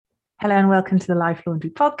Hello and welcome to the Life Laundry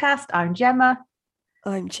podcast. I'm Gemma.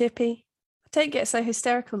 I'm Chippy. I don't get so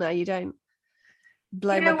hysterical now. You don't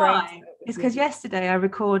blow You know my brains why? out. It's because yesterday I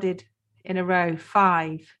recorded in a row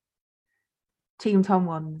 5 Team Tom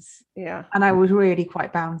ones. Yeah. And I was really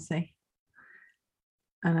quite bouncy.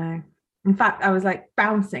 I know. In fact, I was like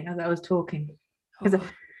bouncing as I was talking. Because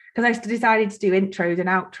I decided to do intros and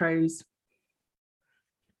outros.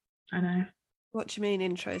 I know. What do you mean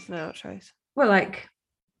intros and outros? Well, like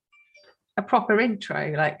a proper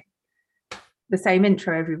intro, like the same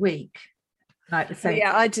intro every week. Like the same.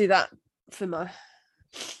 Yeah, I do that for I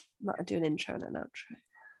do an intro and an outro.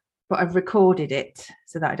 But I've recorded it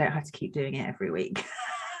so that I don't have to keep doing it every week.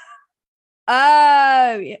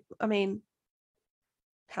 Oh, yeah. I mean,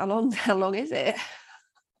 how long is it?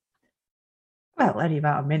 Well, only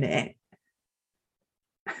about a minute.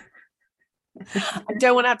 I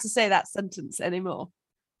don't want to have to say that sentence anymore.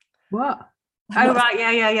 What? Oh, right.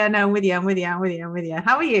 Yeah. No, I'm with you.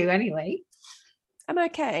 How are you anyway? I'm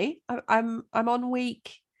okay. I'm on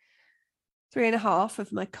week 3.5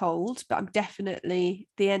 of my cold, but I'm definitely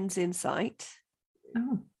the end's in sight.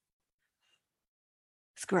 Oh.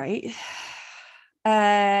 It's great.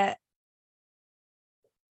 I've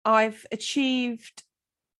achieved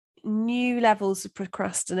new levels of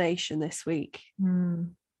procrastination this week.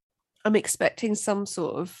 I'm expecting some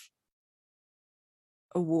sort of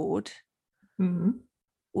award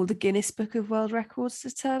or the Guinness Book of World Records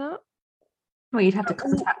to turn up. Well, you'd have to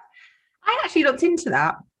contact. I actually looked into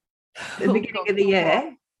that at the beginning of the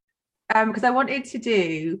year because I wanted to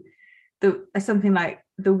do something like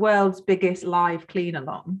the world's biggest live clean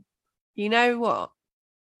along. You know what?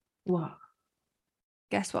 What?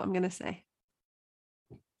 Guess what I'm going to say?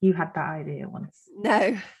 You had that idea once.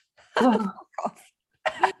 No.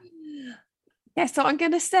 Guess what I'm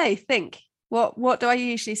going to say? Think. What do I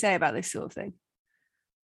usually say about this sort of thing?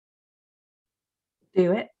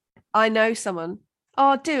 Do it. I know someone.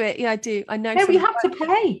 Oh, do it. Yeah, I do. I know. No, you have to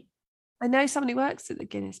pay. I know someone who works at the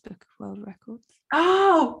Guinness Book of World Records.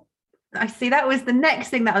 Oh, I see. That was the next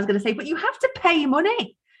thing that I was going to say. But you have to pay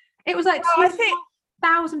money. It was like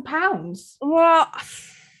 £2,000. What?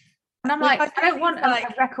 And I'm like, I don't want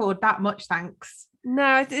a record that much, thanks. No,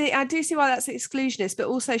 I do see why that's exclusionist, but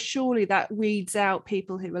also surely that weeds out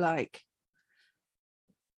people who were like.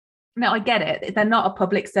 No, I get it. They're not a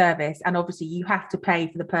public service, and obviously you have to pay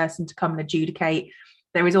for the person to come and adjudicate.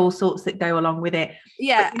 There is all sorts that go along with it.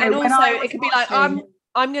 Yeah, but, and also it could be like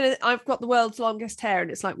I've got the world's longest hair, and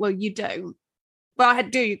it's like, well, you don't. Well, I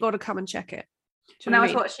do. You've got to come and check it. And I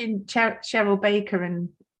was watching Cheryl Baker and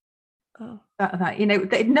that.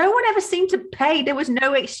 No one ever seemed to pay. There was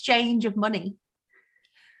no exchange of money.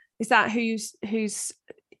 Is that whose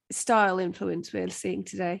style influence we're seeing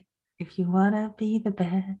today? If you wanna be the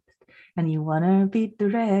best and you wanna beat the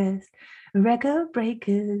rest, record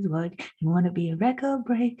breakers, what you wanna be a record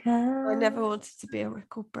breaker? I never wanted to be a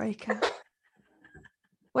record breaker.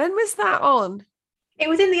 When was that on? It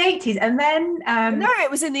was in the 80s, and then no,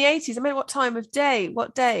 it was in the 80s. I mean, what time of day?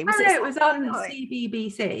 What day was it? It was on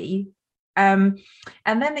CBBC. And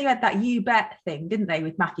then they had that You Bet thing, didn't they,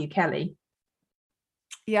 with Matthew Kelly?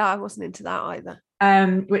 Yeah, I wasn't into that either.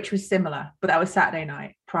 Which was similar, but that was Saturday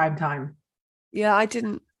night, prime time. Yeah, I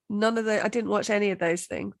didn't watch any of those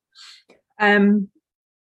things.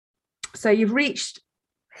 So you've reached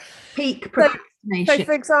peak procrastination. So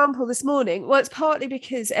for example, this morning, well, it's partly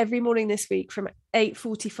because every morning this week from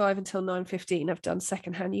 8:45 until 9:15, I've done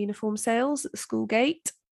secondhand uniform sales at the school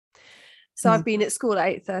gate. So I've been at school at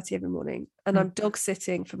 8:30 every morning, and I'm dog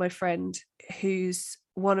sitting for my friend who's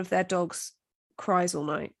one of their dogs cries all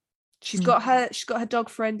night. She's got her dog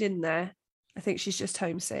friend in there. I think she's just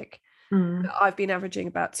homesick. I've been averaging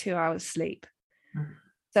about 2 hours sleep.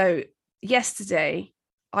 So yesterday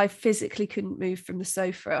I physically couldn't move from the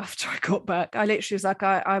sofa after I got back. I literally was like,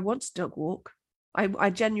 I want to dog walk. I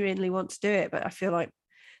genuinely want to do it, but I feel like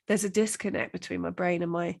there's a disconnect between my brain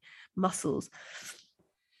and my muscles.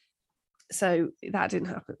 So that didn't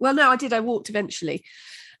happen. Well, no, I did. I walked eventually.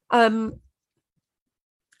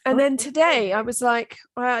 And then today I was like,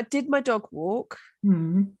 I did my dog walk.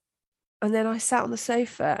 And then I sat on the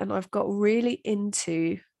sofa and I've got really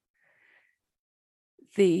into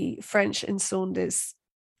the French and Saunders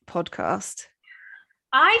podcast.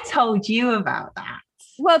 I told you about that.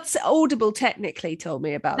 Well, Audible technically told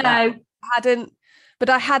me about that. I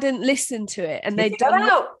hadn't listened to it. And they'd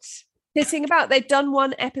done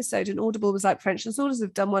one episode, and Audible was like, French and Saunders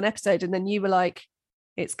have done one episode, and then you were like,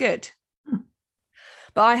 it's good.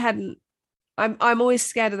 But I hadn't. I'm always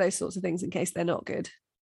scared of those sorts of things in case they're not good.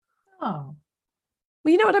 Oh.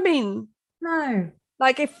 Well, you know what I mean? No.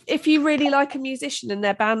 Like if you really like a musician and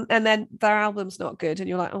their band and then their album's not good and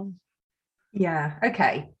you're like, oh, Yeah,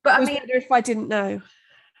 okay. But it I was mean, better if I didn't know.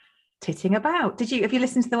 titting about. Have you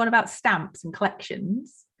listened to the one about stamps and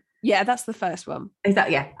collections? Yeah, that's the first one. Is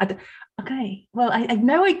that, yeah. Okay. Well, I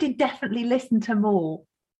know I did definitely listen to more.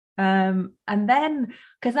 And then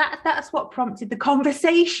because that's what prompted the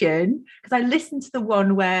conversation, because I listened to the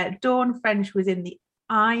one where Dawn French was in the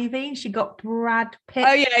Ivy and she got Brad Pitt.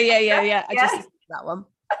 Oh yeah. I just listened to that one.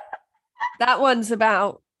 That one's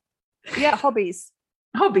about hobbies.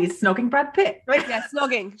 Hobbies, snogging Brad Pitt. Yeah,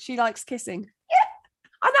 snogging. She likes kissing. Yeah.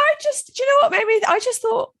 And do you know what? Maybe I just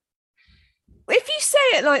thought, if you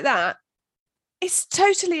say it like that, it's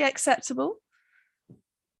totally acceptable.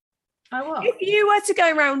 Oh, what? If you were to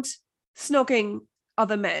go around snogging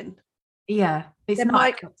other men, yeah, it's not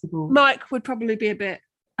acceptable. Mike would probably be a bit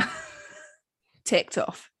ticked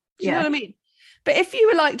off. Do you know what I mean? But if you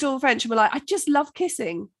were like Dawn French and were like, I just love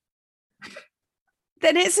kissing,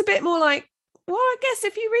 then it's a bit more like, well, I guess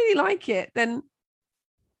if you really like it, then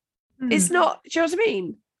it's not. Do you know what I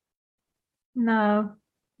mean? No.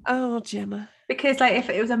 Oh, Gemma. Because like if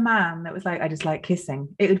it was a man that was like, I just like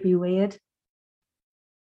kissing, it would be weird.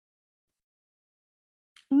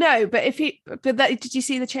 No, but did you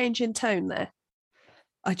see the change in tone there?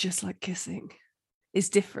 I just like kissing is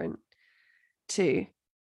different to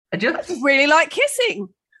I just really like kissing.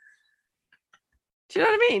 Do you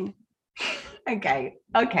know what I mean? Okay.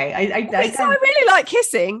 I really like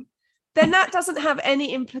kissing, then that doesn't have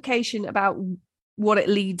any implication about what it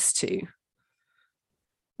leads to.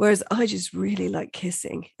 Whereas I just really like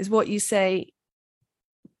kissing is what you say,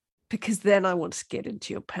 because then I want to get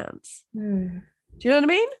into your pants. Do you know what I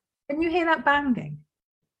mean? Can you hear that banging?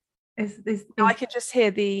 I can just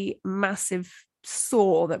hear the massive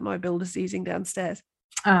saw that my builder's using downstairs.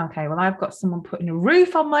 Oh, okay. Well, I've got someone putting a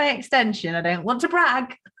roof on my extension. I don't want to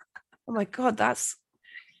brag. Oh my God, it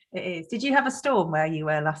is. Did you have a storm where you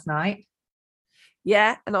were last night?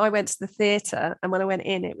 Yeah, and I went to the theatre, and when I went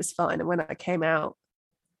in, it was fine, and when I came out,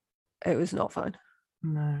 it was not fine.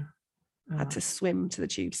 No. I had to swim to the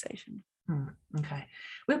tube station. Okay.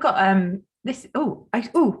 We've got this.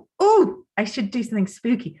 I should do something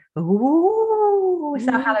spooky. Oh, it's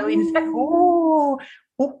our Halloween special.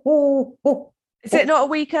 Is it not a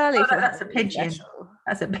week early? That's a pigeon.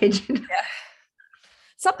 That's a pigeon. Yeah.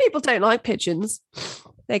 Some people don't like pigeons.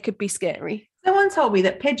 They could be scary. Someone told me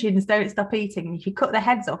that pigeons don't stop eating, and if you cut their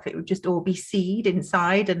heads off, it would just all be seed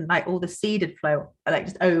inside, and like all the seed would flow, like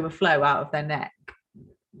just overflow out of their neck.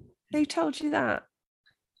 Who told you that?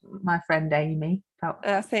 My friend Amy.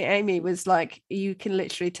 I think Amy was like, you can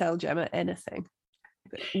literally tell Gemma anything.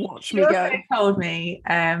 Watch me go. She told me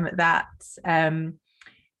that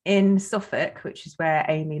in Suffolk, which is where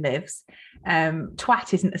Amy lives,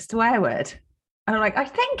 twat isn't a swear word. And I'm like, I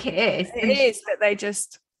think it is. It is, but they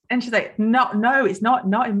just... And she's like, no, it's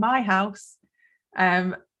not in my house.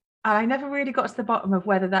 And I never really got to the bottom of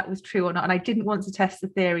whether that was true or not. And I didn't want to test the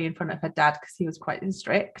theory in front of her dad because he was quite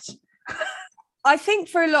strict. I think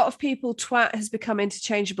for a lot of people, twat has become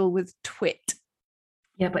interchangeable with twit.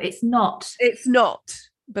 Yeah, but it's not. It's not.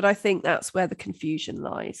 But I think that's where the confusion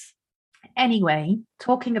lies. Anyway,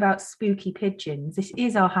 talking about spooky pigeons, this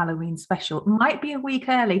is our Halloween special. It might be a week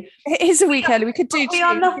early. It is a week early. We could do We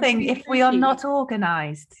are nothing if we are not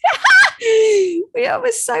organised.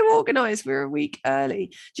 We're so organised. We're a week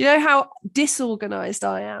early. Do you know how disorganised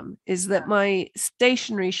I am? Is that my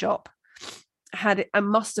stationery shop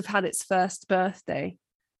must have had its first birthday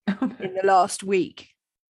in the last week.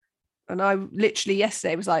 And I literally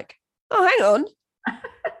yesterday was like, oh, hang on.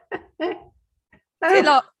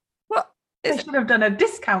 They should have done a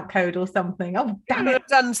discount code or something. Oh, damn it. Have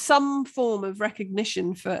done some form of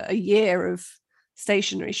recognition for a year of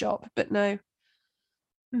stationery shop, but no.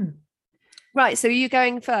 Right, so are you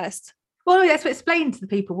going first? Well, let's explain to the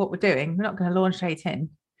people what we're doing. We're not going to launch straight in.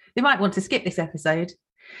 They might want to skip this episode.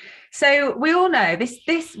 So we all know this,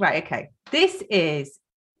 right, okay. This is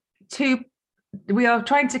we are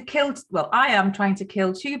trying to kill, well, I am trying to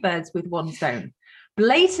kill two birds with one stone.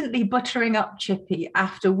 Blatantly buttering up Chippy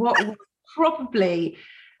after what was probably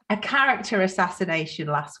a character assassination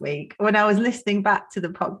last week when I was listening back to the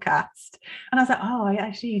podcast. And I was like, oh,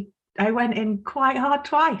 I went in quite hard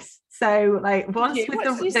twice. So like once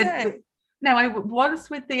once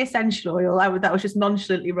with the essential oil, that was just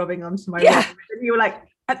nonchalantly rubbing onto my rug. And you were like,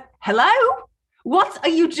 hello, what are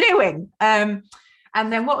you doing? And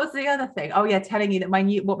then what was the other thing? Oh yeah, telling you that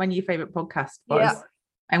what my new favorite podcast was,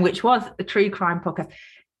 and which was a true crime podcast.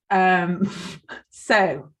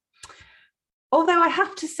 So although I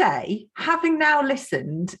have to say, having now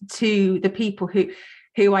listened to the people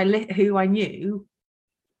who I knew,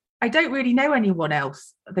 I don't really know anyone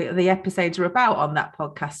else that the episodes are about on that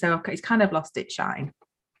podcast, so it's kind of lost its shine.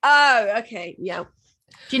 Oh, okay, yeah.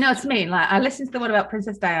 Do you know what I mean? Like, I listened to the one about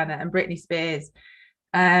Princess Diana and Britney Spears,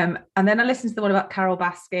 and then I listened to the one about Carol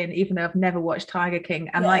Baskin, even though I've never watched Tiger King.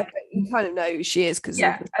 And you kind of know who she is because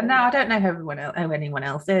and now I don't know who anyone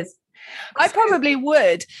else is. I probably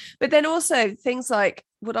would, but then also things like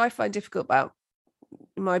what I find difficult about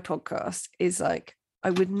my podcast is like I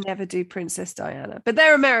would never do Princess Diana, but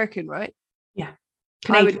they're American, right? Yeah,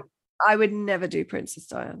 I would never do Princess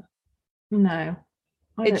Diana. No,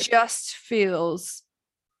 it just feels.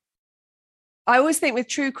 I always think with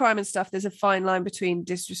true crime and stuff, there's a fine line between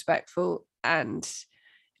disrespectful and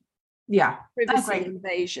privacy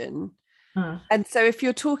invasion. And so if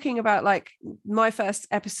you're talking about like my first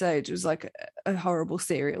episode was like a horrible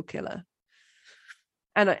serial killer.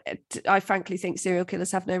 And I frankly think serial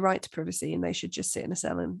killers have no right to privacy and they should just sit in a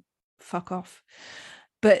cell and fuck off.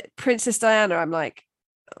 But Princess Diana, I'm like,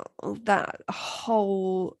 oh, that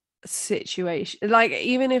whole situation, like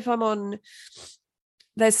even if I'm on,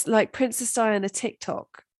 there's like Princess Diana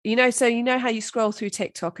TikTok, so you know how you scroll through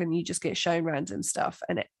TikTok and you just get shown random stuff,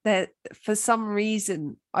 and there for some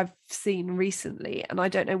reason I've seen recently, and I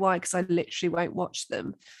don't know why because I literally won't watch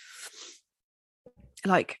them,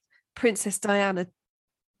 like Princess Diana,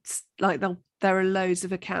 like there are loads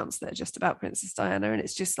of accounts that are just about Princess Diana, and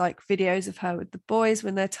it's just like videos of her with the boys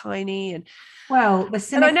when they're tiny, and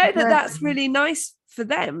and I know that that's really nice for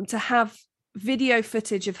them to have video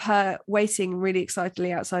footage of her waiting really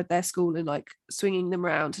excitedly outside their school and like swinging them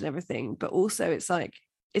around and everything, but also it's like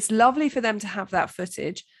it's lovely for them to have that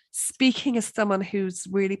footage. Speaking as someone who's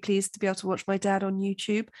really pleased to be able to watch my dad on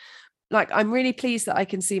YouTube, like I'm really pleased that I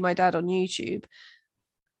can see my dad on YouTube,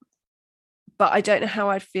 but I don't know how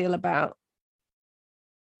I'd feel about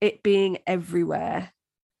it being everywhere.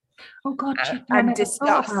 Oh God, and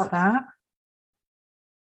discussed about that.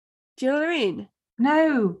 Do you know what I mean?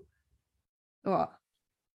 No. What?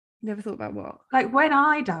 Never thought about what? Like when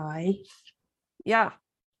I die, yeah,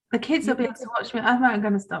 the kids will be able to watch me. I'm not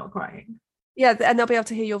going to start crying. Yeah, and they'll be able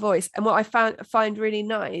to hear your voice. And what I find really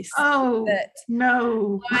nice. Oh that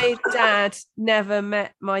no, my dad never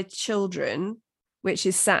met my children, which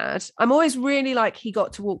is sad. I'm always really like he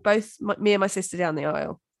got to walk both me and my sister down the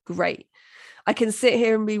aisle. Great. I can sit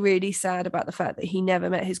here and be really sad about the fact that he never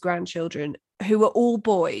met his grandchildren, who were all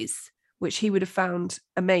boys, which he would have found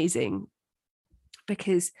amazing,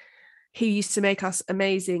 because he used to make us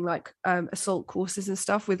amazing like assault courses and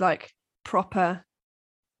stuff with like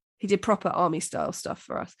he did proper army style stuff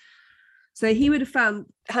for us. So he would have found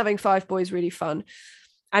having 5 boys really fun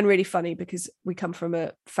and really funny, because we come from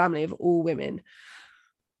a family of all women.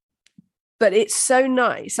 But it's so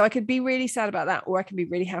nice. So I could be really sad about that, or I can be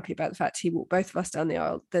really happy about the fact he walked both of us down the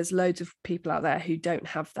aisle. There's loads of people out there who don't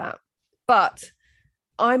have that. But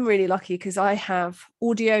I'm really lucky because I have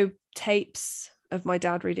audio tapes of my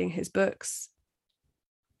dad reading his books.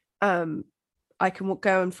 I can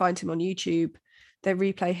go and find him on YouTube. They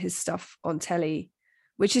replay his stuff on telly,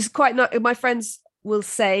 which is quite nice. My friends will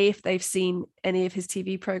say if they've seen any of his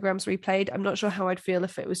TV programs replayed. I'm not sure how I'd feel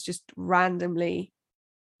if it was just randomly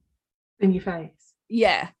in your face.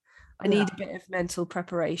 Yeah, I need a bit of mental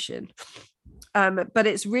preparation. But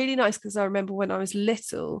it's really nice because I remember when I was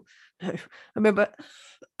little. I remember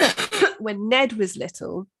when Ned was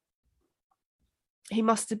little. He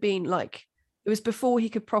must have been like, it was before he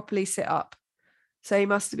could properly sit up. So he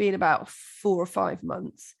must have been about 4 or 5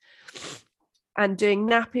 months, and doing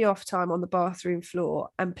nappy off time on the bathroom floor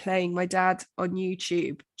and playing my dad on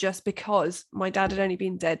YouTube, just because my dad had only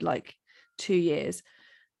been dead like 2 years,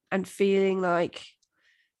 and feeling like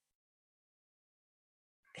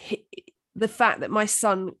the fact that my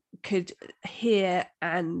son could hear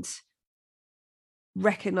and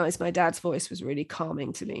recognize my dad's voice was really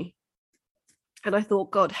calming to me. And I thought,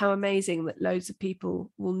 God, how amazing that loads of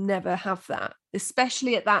people will never have that,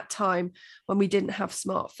 especially at that time when we didn't have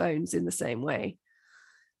smartphones in the same way.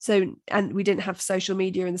 So, and we didn't have social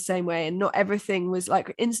media in the same way, and not everything was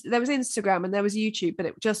like, there was Instagram and there was YouTube, but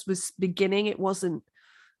it just was beginning. It wasn't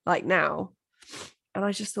like now. And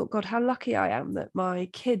I just thought, God, how lucky I am that my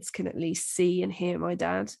kids can at least see and hear my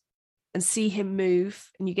dad and see him move,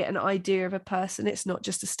 and you get an idea of a person. It's not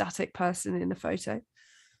just a static person in a photo.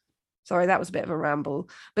 Sorry, that was a bit of a ramble,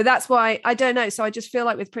 but that's why I don't know. So I just feel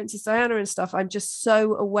like with Princess Diana and stuff, I'm just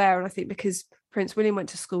so aware. And I think because Prince William went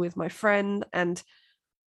to school with my friend, and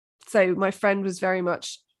so my friend was very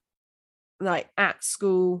much like at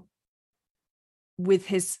school with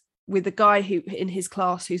the guy who in his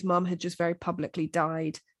class whose mum had just very publicly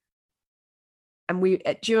died. And do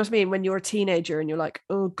you know what I mean? When you're a teenager and you're like,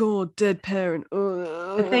 oh God, dead parent.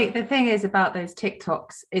 The thing is about those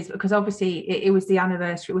TikToks is because obviously it was the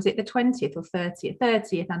anniversary. Was it the 20th or 30th?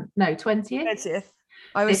 30th and no 20th. 30th.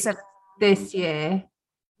 I was this year.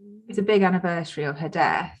 It's a big anniversary of her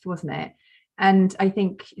death, wasn't it? And I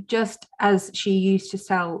think just as she used to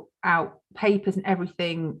sell out papers and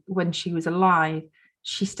everything when she was alive,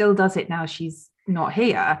 she still does it now she's not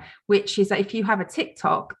here, which is that if you have a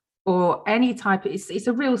TikTok or any type of, it's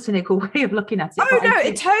a real cynical way of looking at it. Oh no,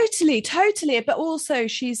 it totally. But also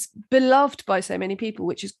she's beloved by so many people,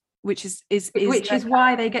 which is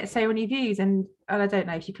why they get so many views. And I don't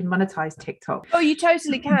know if you can monetize TikTok. Oh, you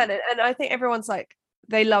totally can. And I think everyone's like,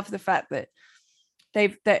 they love the fact that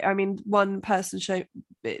I mean, one person show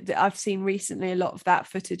that I've seen recently a lot of that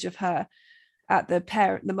footage of her at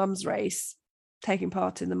the mum's race, taking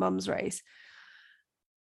part in the mum's race.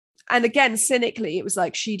 And again, cynically, it was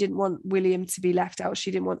like she didn't want William to be left out.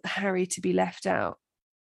 She didn't want Harry to be left out.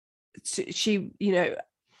 She, you know,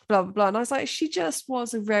 blah, blah, blah. And I was like, she just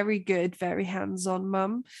was a very good, very hands-on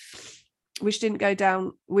mum, which didn't go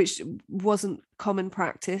down, which wasn't common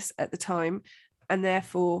practice at the time. And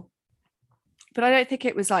therefore, but I don't think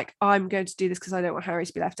it was like, I'm going to do this because I don't want Harry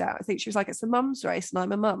to be left out. I think she was like, it's a mum's race and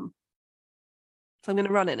I'm a mum, so I'm going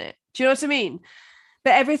to run in it. Do you know what I mean?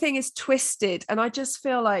 But everything is twisted. And I just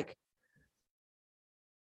feel like,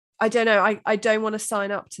 I don't know, I don't want to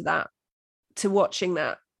sign up to that, to watching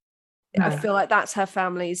that. No. I feel like that's her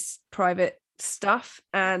family's private stuff.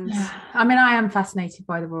 And yeah. I mean, I am fascinated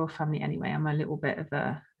by the royal family anyway. I'm a little bit of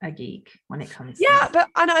a geek when it comes to but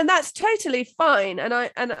and that's totally fine. And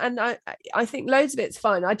I think loads of it's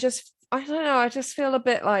fine. I don't know, I just feel a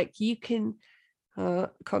bit like you can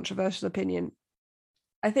controversial opinion.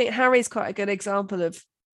 I think Harry's quite a good example of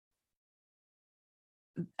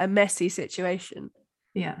a messy situation.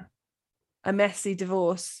 Yeah. A messy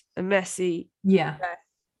divorce, a messy death.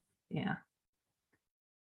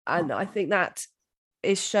 And I think that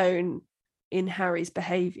is shown in Harry's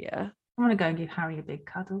behaviour. I'm going to go and give Harry a big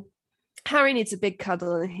cuddle. Harry needs a big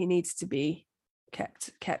cuddle and he needs to be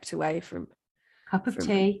kept away from... Cup of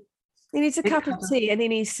tea. He needs a cup of tea and he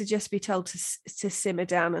needs to just be told to simmer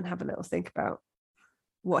down and have a little think about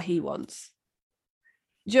what he wants.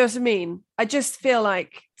 Do you know what I mean? I just feel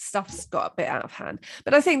like stuff's got a bit out of hand.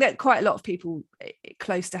 But I think that quite a lot of people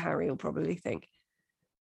close to Harry will probably think,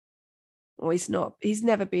 oh, he's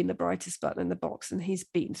never been the brightest button in the box and he's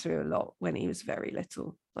been through a lot when he was very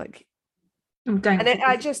little. Like,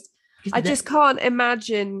 I just can't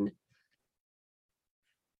imagine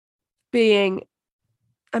being,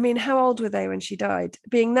 I mean, how old were they when she died?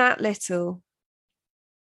 Being that little.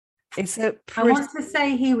 I want to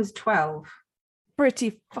say he was 12.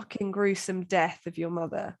 Pretty fucking gruesome death of your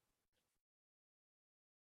mother.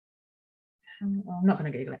 I'm not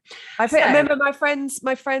going to Google it. I remember my friend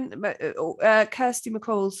Kirsty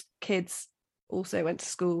McCall's kids also went to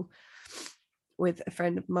school with a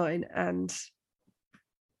friend of mine, and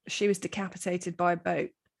she was decapitated by a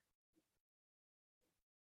boat.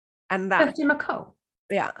 And that Kirsty McCall?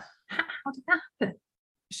 Yeah. How did that happen?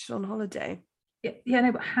 She's on holiday. Yeah,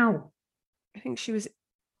 no, but how? I think she was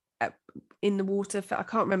in the water I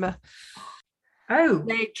can't remember. Oh.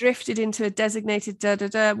 They drifted into a designated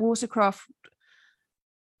watercraft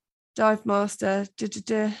dive master,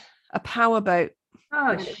 a power boat.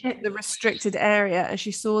 Oh shit. The restricted area, and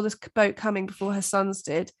she saw this boat coming before her sons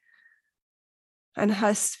did. And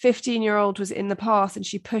her 15-year-old was in the path and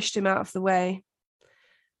she pushed him out of the way.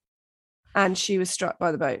 And she was struck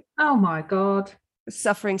by the boat. Oh my God.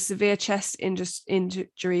 Suffering severe chest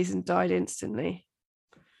injuries and died instantly.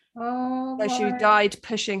 Oh, so she died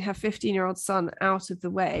pushing her 15-year-old son out of the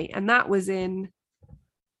way. And that was in,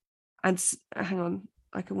 and hang on,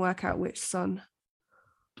 I can work out which son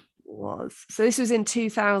was. So this was in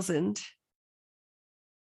 2000.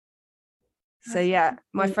 So yeah,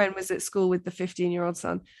 my friend was at school with the 15-year-old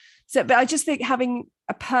son. So, but I just think having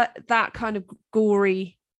that kind of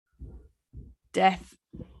gory death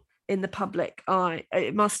in the public eye,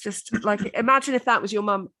 it must just, like, imagine if that was your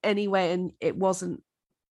mum anyway and it wasn't.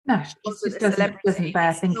 No, it just doesn't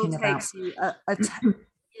bear thinking about. It takes you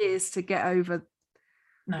years to get over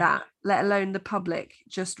that, let alone the public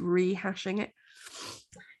just rehashing it.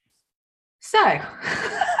 So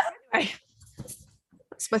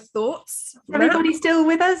that's my thoughts. Everybody still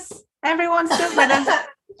with us? Everyone's still with us?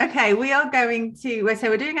 Okay, we are going to, so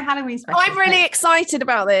we're doing a Halloween special. I'm really excited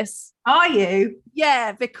about this. Are you?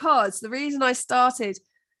 Yeah, because the reason I started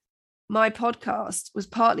my podcast was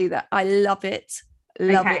partly that I love it.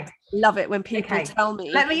 Love it when people tell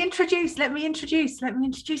me. Let me introduce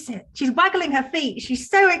it. She's waggling her feet. She's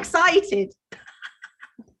so excited.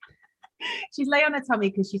 She's lay on her tummy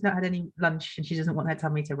because she's not had any lunch and she doesn't want her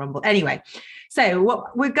tummy to rumble. Anyway, so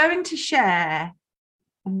what we're going to share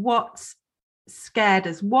what scared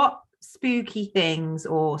us, what spooky things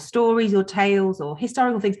or stories or tales or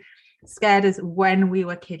historical things scared us when we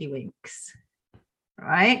were kiddywinks.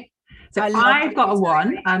 Right? So I've got a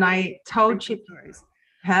one, and I told you.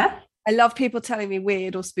 Huh? I love people telling me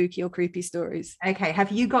weird or spooky or creepy stories. Okay,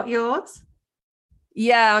 have you got yours?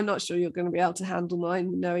 Yeah, I'm not sure you're going to be able to handle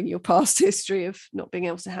mine, knowing your past history of not being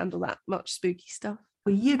able to handle that much spooky stuff.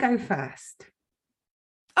 Well, you go first.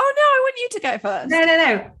 Oh no, I want you to go first.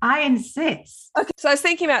 No. I insist. Okay, so I was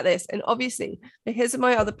thinking about this, and obviously, because of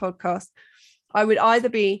my other podcast, I would either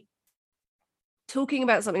be talking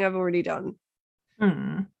about something I've already done,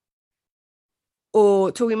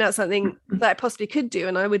 or talking about something that I possibly could do.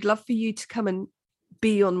 And I would love for you to come and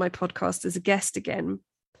be on my podcast as a guest again.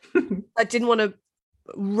 I didn't want to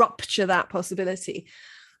rupture that possibility.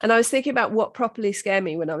 And I was thinking about what properly scared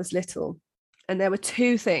me when I was little. And there were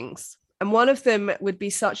two things. And one of them would be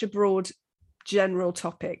such a broad general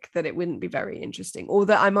topic that it wouldn't be very interesting, or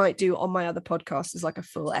that I might do on my other podcast as like a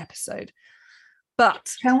full episode.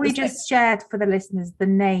 But can we just share for the listeners the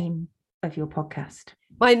name of your podcast?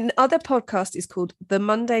 My other podcast is called The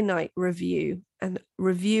Monday Night Review, and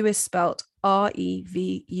review is spelt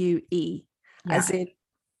REVUE, as in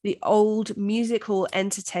the old musical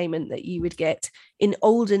entertainment that you would get in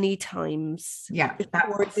olden times. Yeah,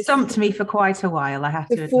 that stumped me for quite a while, I have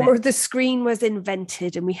to admit. Before the screen was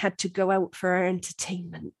invented and we had to go out for our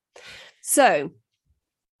entertainment. So,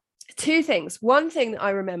 two things. One thing that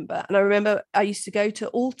I remember, and I remember I used to go to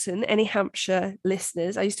Alton, any Hampshire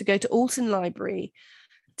listeners, I used to go to Alton Library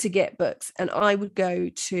to get books, and I would go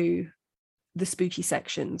to the spooky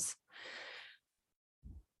sections.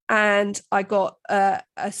 And I got a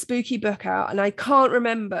spooky book out, and I can't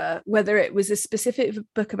remember whether it was a specific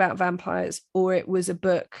book about vampires or it was a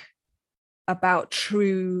book about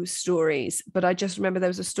true stories. But I just remember there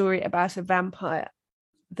was a story about a vampire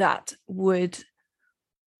that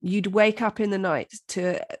you'd wake up in the night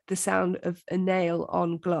to the sound of a nail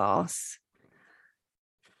on glass.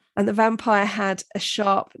 And the vampire had a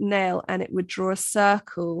sharp nail, and it would draw a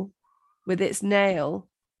circle with its nail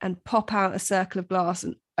and pop out a circle of glass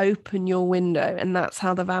and open your window. And that's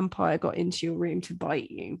how the vampire got into your room to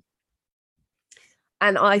bite you.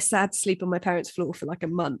 And I had to sleep on my parents' floor for like a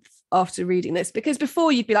month after reading this, because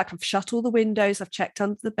before you'd be like, I've shut all the windows, I've checked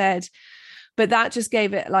under the bed. But that just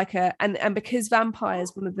gave it like and because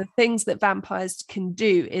vampires, one of the things that vampires can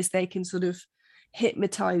do is they can sort of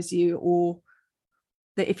hypnotize you, or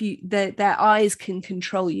that if their eyes can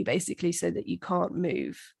control you basically so that you can't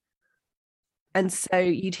move. And so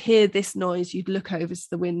you'd hear this noise, you'd look over to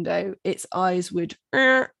the window, its eyes would,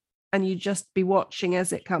 and you'd just be watching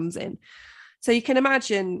as it comes in. So you can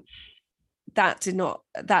imagine that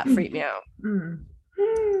freaked me out.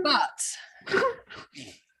 But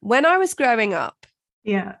when I was growing up,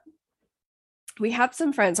 we had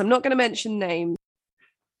some friends. I'm not going to mention names.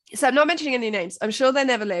 So I'm not mentioning any names. I'm sure they'll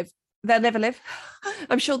never live.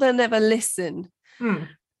 I'm sure they'll never listen.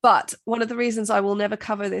 But one of the reasons I will never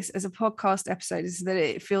cover this as a podcast episode is that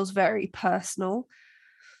it feels very personal.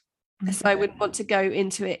 Okay. So I wouldn't want to go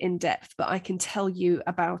into it in depth, but I can tell you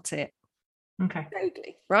about it. Okay.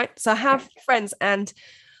 Vaguely, right? So I have friends, and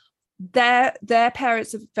their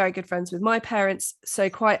parents are very good friends with my parents.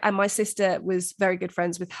 And my sister was very good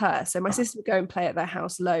friends with her. So my sister would go and play at their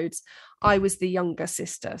house loads. I was the younger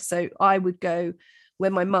sister. So I would go where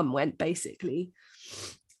my mum went, basically.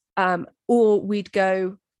 Or we'd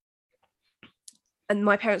go, and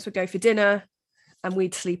my parents would go for dinner and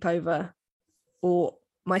we'd sleep over, or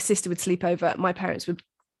my sister would sleep over. My parents would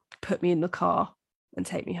put me in the car and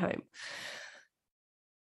take me home.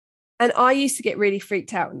 And I used to get really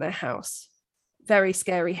freaked out in their house, very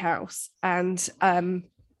scary house. And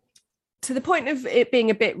to the point of it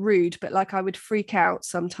being a bit rude, but like I would freak out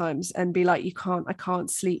sometimes and be like, I can't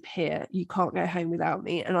sleep here. You can't go home without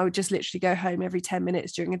me. And I would just literally go home every 10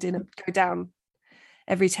 minutes during a dinner, go down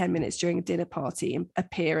every 10 minutes during a dinner party and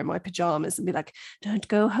appear in my pajamas and be like, don't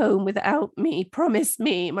go home without me. Promise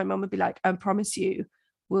me. My mum would be like, I promise you,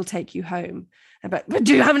 we'll take you home. But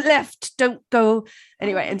you haven't left. Don't go.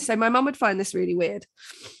 Anyway. And so my mum would find this really weird,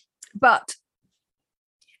 but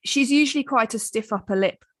she's usually quite a stiff upper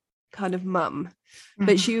lip kind of mum,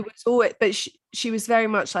 but she was always, but she was very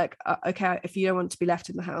much like, okay, if you don't want to be left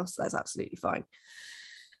in the house, that's absolutely fine.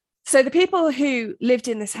 So the people who lived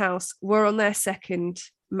in this house were on their second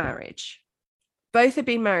marriage. Both had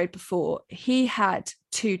been married before. He had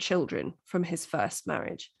 2 children from his first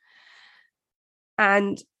marriage.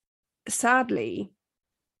 And sadly,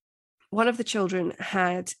 one of the children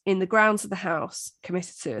had, in the grounds of the house,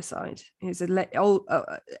 committed suicide. He was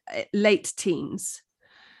late teens.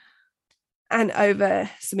 And over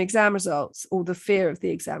some exam results, or the fear of the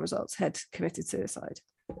exam results, had committed suicide,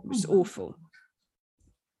 which is awful.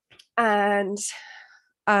 And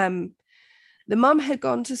the mum had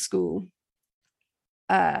gone to school,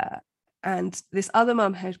 and this other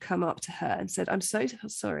mum had come up to her and said, "I'm so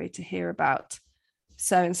sorry to hear about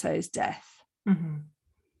so-and-so's death. Mm-hmm.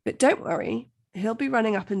 But don't worry, he'll be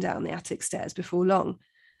running up and down the attic stairs before long."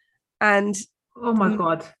 And oh my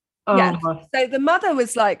God. Oh yeah. my. So the mother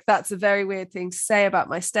was like, "That's a very weird thing to say about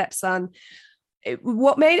my stepson."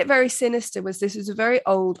 What made it very sinister was this was a very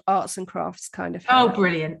old arts and crafts kind of house. Oh,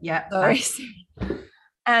 brilliant. Yeah. Sorry.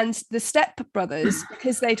 And the stepbrothers,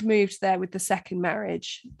 because they'd moved there with the second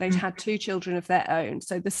marriage, they'd had 2 children of their own.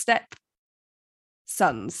 So the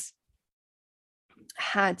stepsons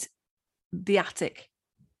had the attic.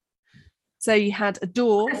 So you had a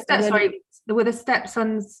door. Were the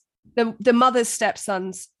stepsons? The mother's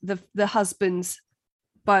stepsons, the husband's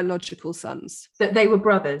biological sons. That they were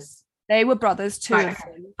brothers. They were brothers, 2 right, of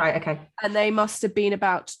them. Right, okay. And they must have been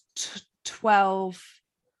about 12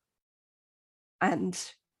 and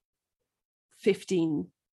 15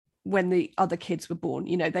 when the other kids were born.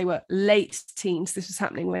 You know, they were late teens. This was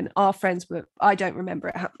happening when our friends were, I don't remember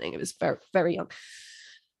it happening. It was very, very young.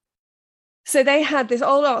 So they had this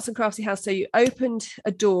old arts and craftsy house. So you opened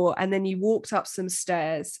a door and then you walked up some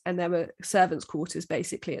stairs, and there were servants' quarters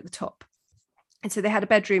basically at the top. And so they had a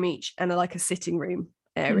bedroom each and like a sitting room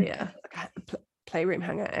area, like a playroom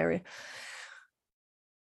hangout area.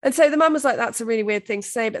 And so the mum was like, "That's a really weird thing to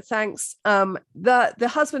say, but thanks."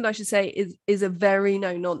 The husband, I should say, is a very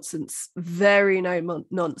no nonsense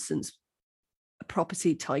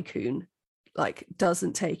property tycoon, like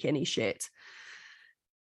doesn't take any shit.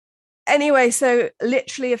 Anyway, so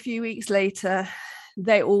literally a few weeks later,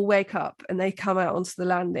 they all wake up and they come out onto the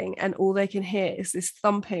landing, and all they can hear is this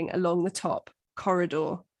thumping along the top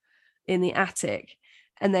corridor in the attic,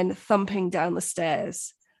 and then thumping down the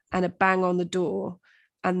stairs, and a bang on the door,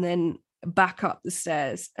 and then back up the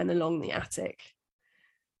stairs and along the attic.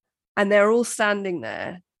 And they're all standing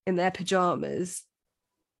there in their pajamas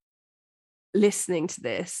listening to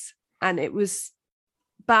this. And it was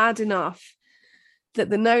bad enough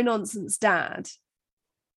that the no-nonsense dad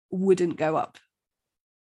wouldn't go up.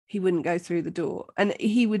 He wouldn't go through the door. And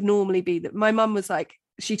he would normally be that. My mum was like,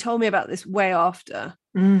 she told me about this way after,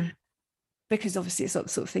 because obviously it's not the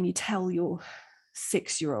sort of thing you tell your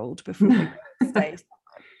 6-year-old before they stay.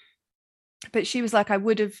 But she was like, I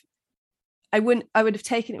would have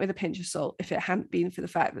taken it with a pinch of salt if it hadn't been for the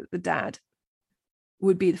fact that the dad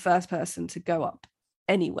would be the first person to go up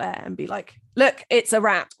anywhere and be like, "Look, it's a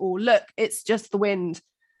rat," or "Look, it's just the wind."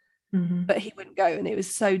 But he wouldn't go. And it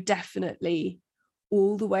was so definitely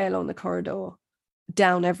all the way along the corridor,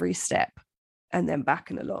 down every step, and then back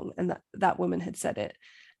and along. And that woman had said it.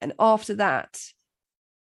 And after that,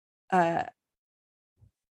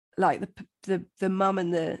 like the mum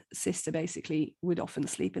and the sister basically would often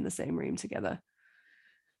sleep in the same room together.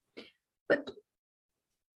 But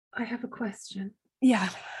I have a question. Yeah.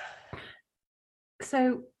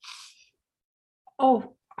 So,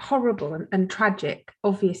 horrible and tragic,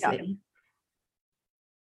 obviously.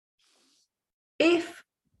 Yeah.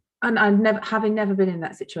 And having never been in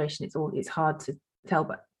that situation, it's hard to tell,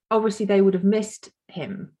 but obviously they would have missed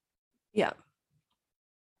him. Yeah.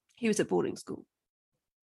 He was at boarding school.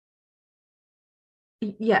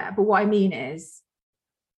 Yeah, but what I mean is,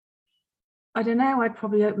 I don't know, I'd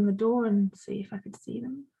probably open the door and see if I could see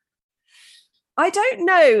them. I don't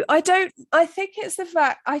know. I think it's the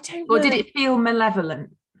fact, Or did it feel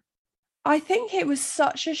malevolent? I think it was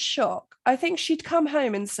such a shock. I think she'd come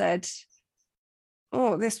home and said,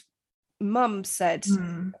 "Oh, this mum said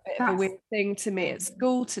a bit of a weird thing to me at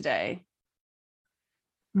school today."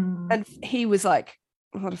 And he was like,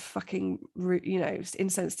 "What a fucking,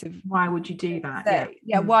 insensitive. Why would you do that?"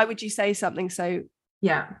 Yeah. Why would you say something so?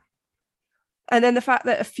 Yeah. And then the fact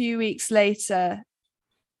that a few weeks later,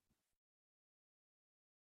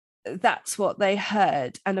 that's what they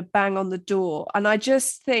heard, and a bang on the door. And I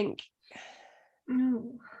just think,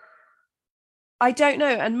 I don't know.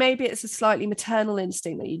 And maybe it's a slightly maternal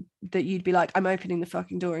instinct that you'd be like, "I'm opening the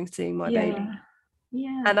fucking door and seeing my baby."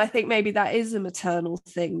 Yeah. And I think maybe that is a maternal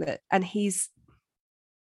thing, and he's,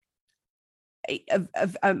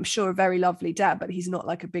 I'm sure, a very lovely dad, but he's not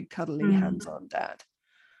like a big cuddly hands-on dad.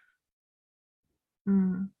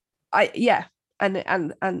 And I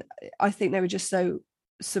think they were just so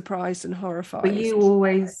surprised and horrified. But you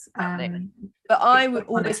always but I would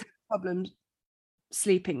always have problems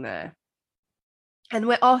sleeping there.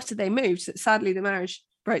 And after they moved, sadly the marriage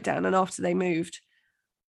broke down, and after they moved,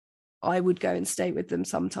 I would go and stay with them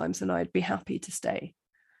sometimes, and I'd be happy to stay.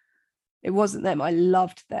 It wasn't them. I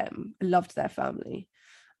loved them. I loved their family.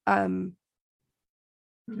 It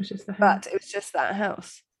was just the house. But it was just that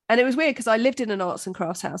house. And it was weird because I lived in an arts and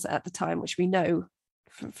crafts house at the time, which we know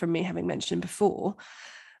from me having mentioned before.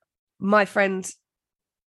 My friend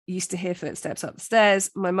used to hear footsteps up the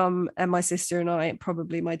stairs. My mum and my sister and I,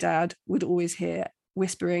 probably my dad, would always hear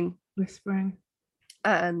whispering.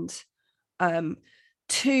 And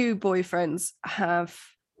 2 boyfriends have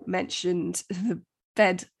mentioned the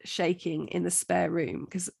bed shaking in the spare room,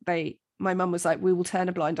 because my mum was like, we will turn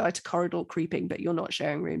a blind eye to corridor creeping, but you're not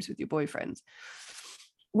sharing rooms with your boyfriends.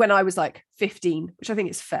 When I was like 15, which I think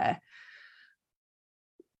is fair.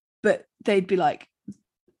 But they'd be like,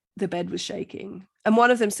 the bed was shaking. And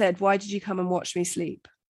one of them said, why did you come and watch me sleep?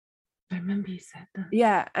 I remember you said that.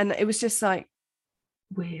 Yeah. And it was just like,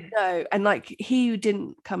 weird. No. And like, he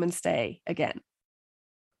didn't come and stay again.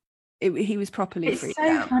 He was properly freaked out.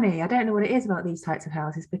 It's so funny. I don't know what it is about these types of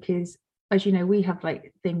houses, because, as you know, we have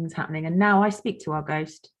like things happening, and now I speak to our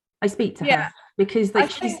ghost. I speak to her because like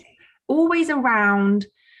she's always around.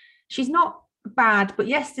 She's not bad, but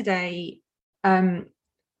yesterday, you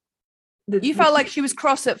felt like she was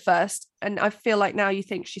cross at first, and I feel like now you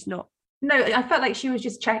think she's not. No, I felt like she was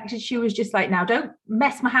just checking. She was just like, now don't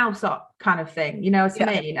mess my house up, kind of thing. You know what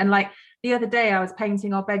I mean? And like the other day, I was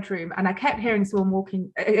painting our bedroom, and I kept hearing someone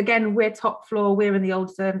walking. Again, we're top floor. We're in the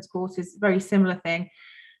old servants' quarters. Very similar thing.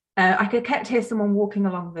 I kept hearing someone walking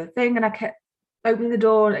along the thing, and I kept opening the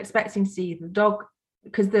door and expecting to see the dog,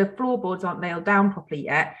 because the floorboards aren't nailed down properly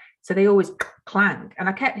yet, so they always clang. And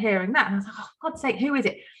I kept hearing that, and I was like, oh, for God's sake, who is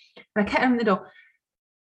it? And I kept opening the door.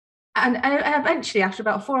 And eventually, after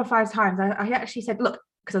about 4 or 5 times, I actually said, look,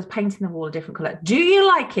 because I was painting the wall a different colour, do you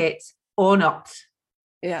like it or not?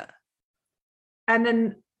 Yeah. And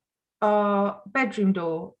then our bedroom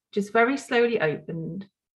door just very slowly opened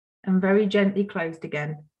and very gently closed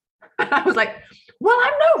again. And I was like, well,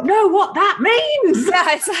 I don't know what that means.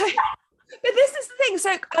 Yeah, so, but this is the thing.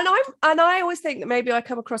 So, and I always think that maybe I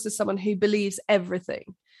come across as someone who believes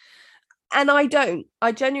everything. And I don't.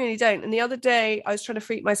 I genuinely don't. And the other day I was trying to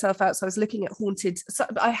freak myself out. So I was looking at haunted. So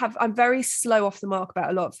I'm very slow off the mark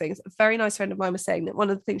about a lot of things. A very nice friend of mine was saying that one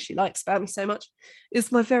of the things she likes about me so much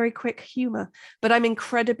is my very quick humor. But I'm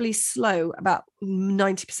incredibly slow about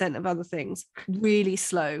 90% of other things. Really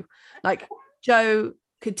slow. Like Joe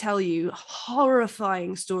could tell you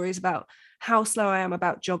horrifying stories about how slow I am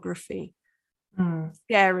about geography.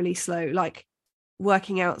 Scarily slow. Like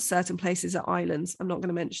working out certain places at islands. I'm not going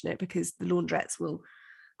to mention it because the laundrettes will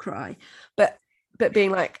cry, but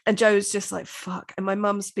being like, and Joe's just like, fuck. And my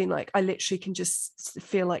mum's been like, I literally can just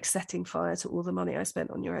feel like setting fire to all the money I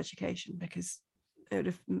spent on your education, because it would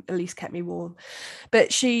have at least kept me warm.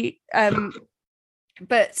 But she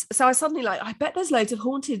but so I suddenly like, I bet there's loads of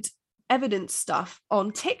haunted evidence stuff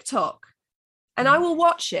on TikTok. And I will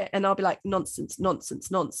watch it and I'll be like, nonsense,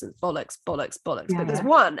 bollocks. Yeah. But there's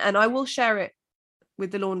one, and I will share it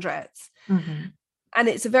with the laundrettes. And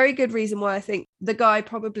it's a very good reason why I think the guy,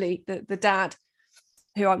 probably the dad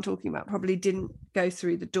who I'm talking about, probably didn't go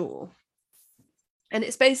through the door. And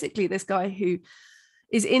it's basically this guy who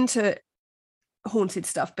is into haunted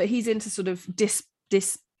stuff, but he's into sort of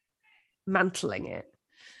dismantling it.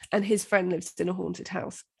 And his friend lives in a haunted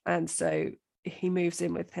house, and so he moves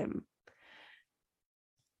in with him.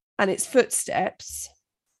 And it's footsteps,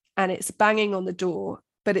 and it's banging on the door,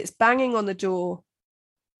 but it's banging on the door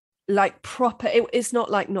like proper. It's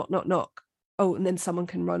not like knock, oh, and then someone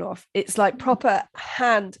can run off. It's like proper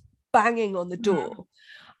hand banging on the door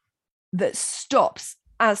that stops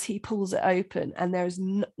as he pulls it open, and there's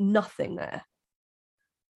nothing there.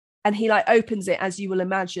 And he like opens it, as you will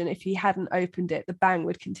imagine, if he hadn't opened it, the bang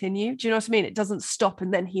would continue. Do you know what I mean? It doesn't stop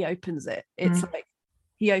and then he opens it. It's like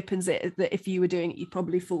he opens it that if you were doing it, you'd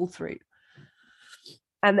probably fall through.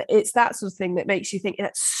 And it's that sort of thing that makes you think,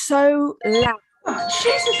 it's so loud. Oh,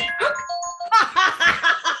 Jesus.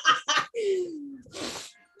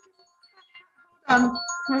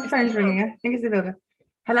 My phone's ringing. I think it's the builder.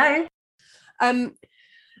 Hello.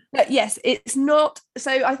 But yes, it's not.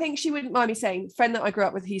 So I think she wouldn't mind me saying, the friend that I grew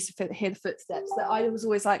up with who used to hear the footsteps, that I was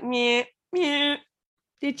always like, meh.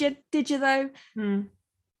 Did you though?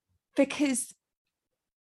 Because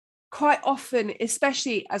quite often,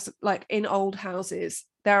 especially as like in old houses,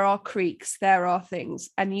 there are creaks, there are things,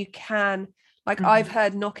 and you can, like, I've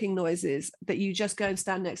heard knocking noises that you just go and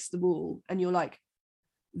stand next to the wall and you're like,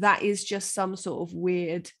 that is just some sort of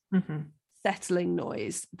weird settling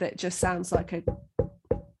noise that just sounds like a,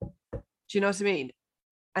 do you know what I mean?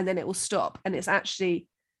 and then it will stop. And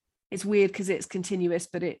it's weird because it's continuous,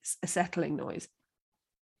 but it's a settling noise.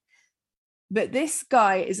 But this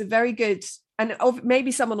guy is a very good, and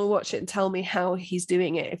maybe someone will watch it and tell me how he's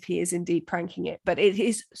doing it, if he is indeed pranking it. But it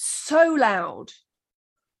is so loud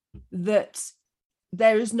that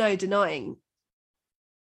there is no denying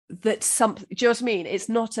that something, do you know what I mean? It's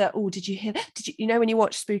not did you hear that? When you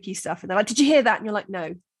watch spooky stuff and they're like, did you hear that? And you're like,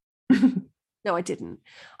 no. No, I didn't.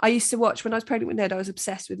 I used to watch, when I was pregnant with Ned, I was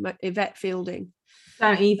obsessed with Yvette Fielding.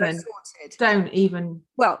 Don't even.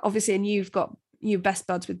 Well, obviously, and you've best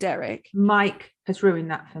buds with Derek. Mike has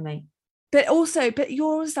ruined that for me. But you're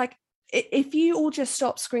always like, if you all just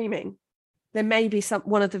stop screaming, then maybe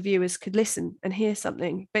one of the viewers could listen and hear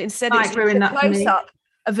something. But instead, it's a close-up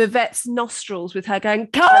of Yvette's nostrils with her going,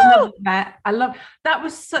 Carl! I love that.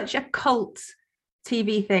 Was such a cult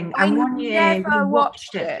TV thing. And one year we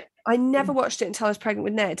watched it. I never watched it until I was pregnant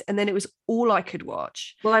with Ned, and then it was all I could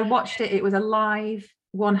watch. Well, I watched it. It was a live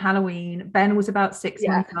one Halloween. Ben was about 6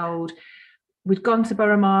 months old. We'd gone to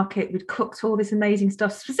Borough Market. We'd cooked all this amazing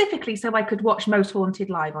stuff specifically so I could watch Most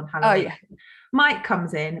Haunted live on Halloween. Oh, yeah. Mike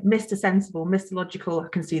comes in, Mr. Sensible, Mr. Logical. I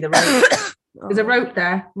can see the rope. There's a rope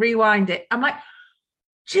there. Rewind it. I'm like,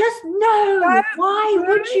 just no. Why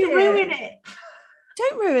would you ruin it?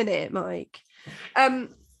 Don't ruin it, Mike.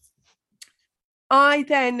 I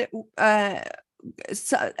then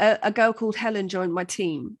a girl called Helen joined my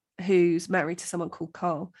team, who's married to someone called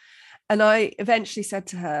Carl, and I eventually said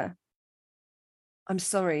to her, I'm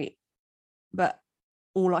sorry, but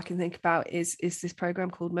all I can think about is this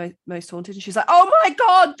program called Most Haunted. And she's like, oh my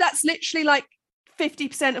God, that's literally like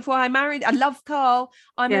 50% of why I married. I love Carl.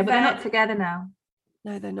 But they're not together now.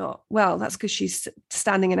 No, they're not. Well, that's because she's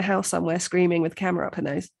standing in a house somewhere screaming with the camera up her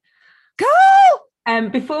nose. Carl!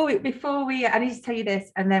 Before we, I need to tell you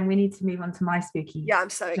this, and then we need to move on to my spooky. Yeah, I'm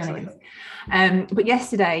so excited. But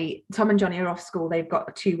yesterday, Tom and Johnny are off school. They've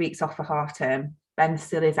got 2 weeks off for half term. Ben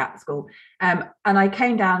still is at school. And I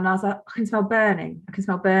came down and I was like, I can smell burning.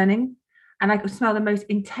 And I could smell the most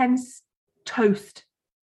intense toast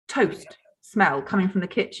smell coming from the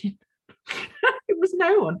kitchen. It was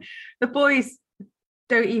no one. The boys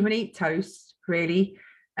don't even eat toast, really.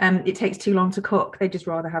 It takes too long to cook. They just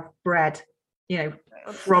rather have bread,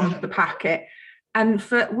 from the packet. And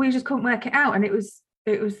we just couldn't work it out. And it was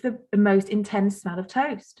the most intense smell of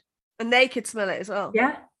toast. And they could smell it as well.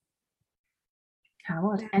 Yeah.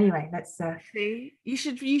 How odd. Anyway, let's see. You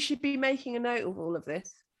should be making a note of all of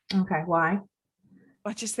this. Okay, why?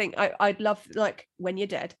 I just think I'd love, like, when you're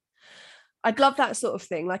dead, I'd love that sort of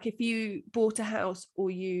thing. Like if you bought a house, or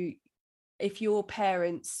if your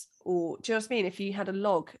parents, or do you know what I mean? If you had a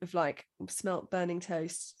log of like smelt burning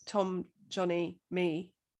toast, Tom, Johnny,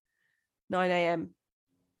 me, 9 a.m.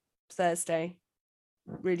 Thursday,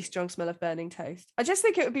 really strong smell of burning toast. I just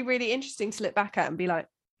think it would be really interesting to look back at and be like,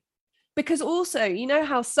 because also, you know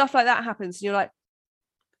how stuff like that happens and you're like,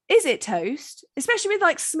 is it toast? Especially with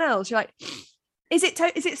like smells, you're like, is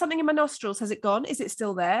it something in my nostrils? Has it gone? Is it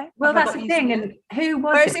still there? Well, that's the thing. And who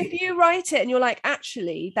was Whereas if you write it and you're like,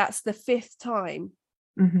 actually, that's the 5th time.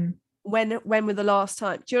 Mm-hmm. When were the last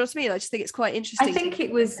time? Do you know what I mean? I just think it's quite interesting. I think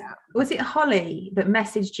it was it Holly that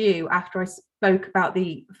messaged you after I spoke about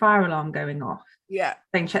the fire alarm going off? Yeah.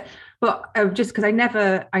 But just because I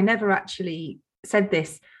never actually said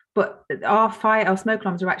this, but our smoke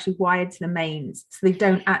alarms are actually wired to the mains, so they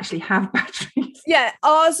don't actually have batteries. Yeah,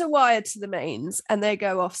 ours are wired to the mains and they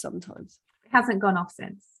go off sometimes. It hasn't gone off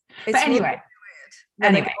since. It's but anyway.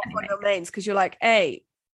 Really weird. On your mains, because you're like, A,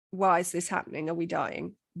 why is this happening? Are we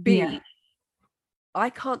dying? B, I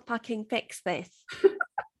can't fucking fix this.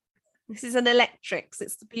 This is an electrics.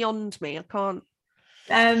 It's beyond me. I can't.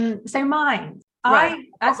 So mine. Right.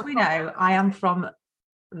 As we know, I am from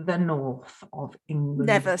the north of England.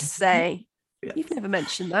 Never say. Yes. You've never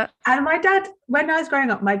mentioned that. And my dad, when I was growing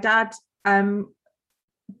up, my dad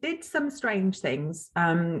did some strange things.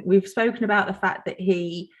 We've spoken about the fact that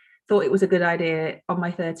he thought it was a good idea on my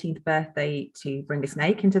 13th birthday to bring a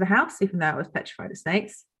snake into the house, even though I was petrified of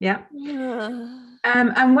snakes. Yeah.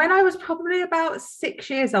 And when I was probably about 6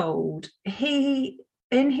 years old, he,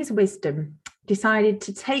 in his wisdom, decided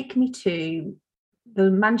to take me to the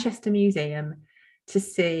Manchester Museum to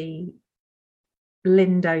see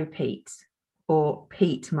Lindo Pete, or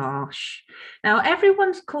Pete Marsh. Now,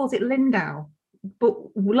 everyone calls it Lindau, but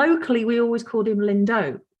locally we always called him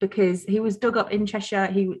Lindo because he was dug up in Cheshire.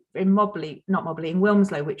 He in Mobley, not Mobley, in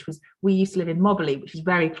Wilmslow, we used to live in Mobley, which is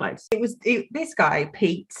very close. This guy,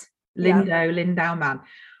 Pete Lindau man,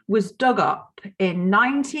 was dug up in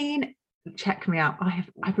check me out.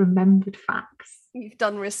 I've remembered facts. You've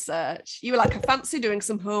done research. You were like, I fancy doing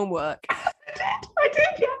some homework. I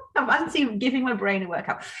did, yeah. I'm actually giving my brain a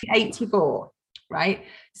workout. 84, right?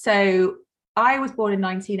 So I was born in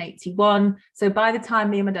 1981. So by the time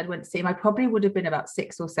me and my dad went to see him, I probably would have been about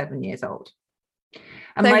 6 or 7 years old.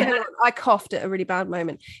 And So I coughed at a really bad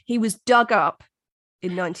moment. He was dug up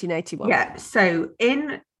in 1981. Yeah. So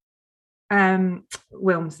in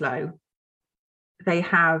Wilmslow, they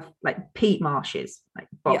have like peat marshes, like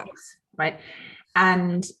bogs, right?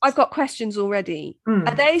 And I've got questions already.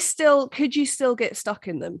 Are they still, could you still get stuck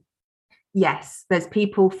in them? Yes, there's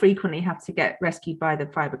people frequently have to get rescued by the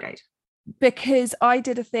fire brigade. Because I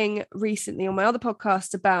did a thing recently on my other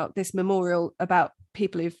podcast about this memorial about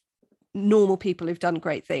normal people who've done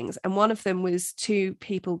great things. And one of them was 2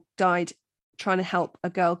 people died trying to help a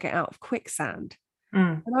girl get out of quicksand.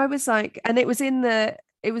 And I was like, and it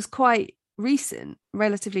was quite recent,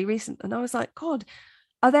 relatively recent. And I was like, God,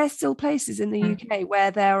 are there still places in the UK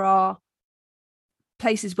where there are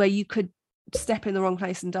places where you could step in the wrong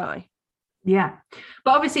place and die? Yeah,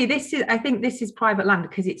 but obviously I think this is private land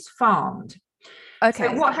because it's farmed. Okay.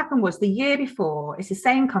 So what happened was the year before, it's the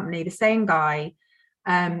same company, the same guy,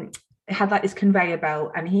 had like this conveyor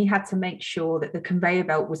belt, and he had to make sure that the conveyor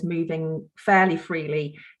belt was moving fairly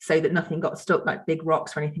freely so that nothing got stuck, like big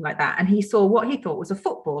rocks or anything like that. And he saw what he thought was a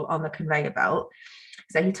football on the conveyor belt.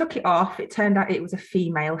 So he took it off. It turned out it was a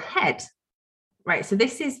female head. Right, so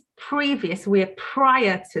this is we're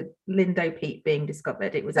prior to Lindo Peat being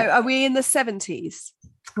discovered. It was. So are we in the 70s?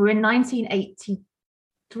 We're in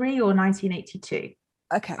 1983 or 1982.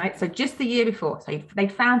 Okay. Right, so just the year before. So they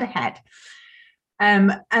found a head.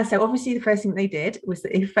 And so obviously the first thing they did was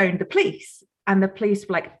that they phoned the police, and the police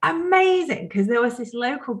were like, amazing, because there was this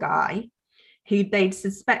local guy who they'd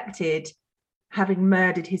suspected having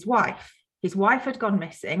murdered his wife. His wife had gone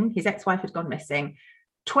missing. His ex-wife had gone missing.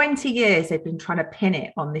 20 years they've been trying to pin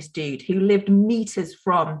it on this dude who lived meters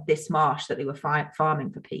from this marsh that they were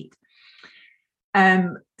farming for peat.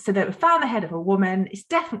 So they found the head of a woman. It's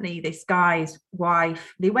definitely this guy's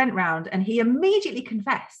wife. They went round and he immediately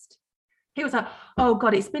confessed. He was like, oh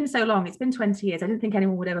God, it's been so long. It's been 20 years. I didn't think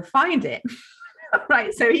anyone would ever find it.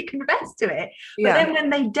 Right. So he confessed to it. But then when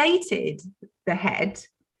they dated the head,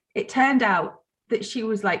 it turned out that she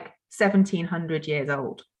was like 1700 years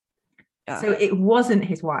old. So it wasn't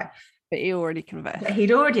his wife. But he already confessed. But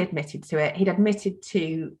he'd already admitted to it. He'd admitted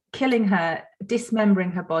to killing her,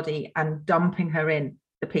 dismembering her body, and dumping her in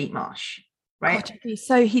the peat marsh. Right. God,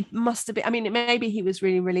 so he must have been. I mean, maybe he was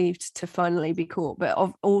really relieved to finally be caught. But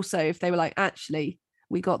also, if they were like, actually,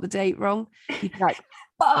 we got the date wrong, he'd be like,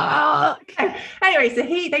 fuck. Anyway, so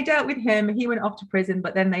they dealt with him. He went off to prison,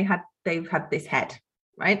 but then they've had this head.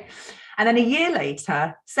 Right. And then a year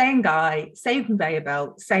later, same guy, same conveyor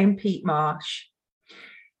belt, same peat marsh.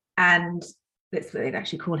 And they'd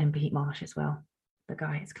actually call him Peat Marsh as well. The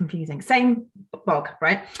guy, it's confusing. Same bog,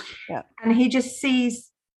 right? Yeah. And he just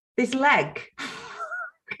sees this leg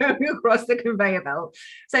going across the conveyor belt.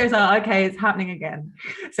 So he's like, okay, it's happening again.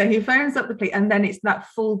 So he phones up the police, and then it's that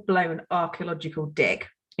full-blown archaeological dig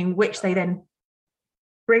in which they then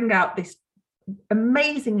bring out this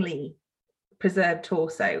amazingly preserved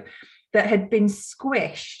torso that had been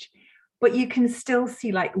squished, but you can still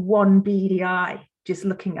see like one beady eye just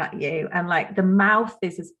looking at you, and like the mouth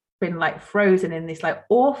has been like frozen in this like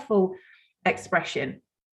awful expression.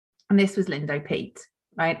 And this was Lindo Peat,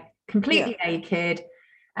 right? Completely naked.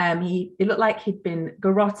 It looked like he'd been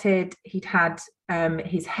garroted. He'd had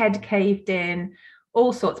his head caved in,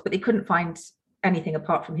 all sorts, but they couldn't find anything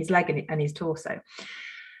apart from his leg and his torso.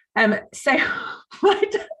 So my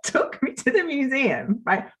dad took me to the museum,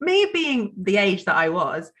 right? Me being the age that I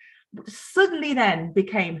was, suddenly then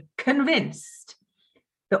became convinced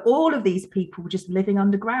that all of these people were just living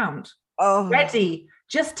underground, ready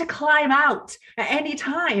just to climb out at any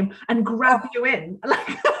time and grab you in.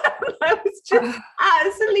 Like I was just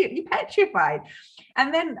absolutely petrified.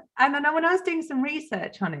 And then when I was doing some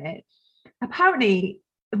research on it, apparently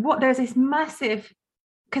there's this massive,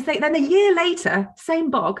 because then a year later, same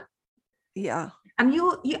bog. Yeah. And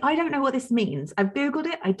I don't know what this means. I've Googled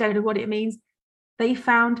it. I don't know what it means. They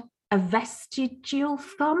found a vestigial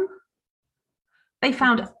thumb. They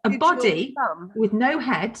found a body with no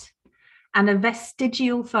head and a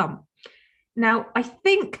vestigial thumb. Now, I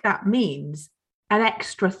think that means an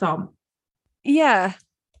extra thumb. Yeah.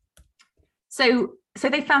 So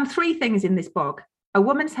they found 3 things in this bog: a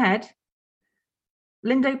woman's head,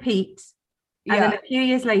 Lindo Peat, and then a few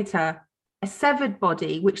years later, a severed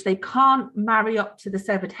body, which they can't marry up to the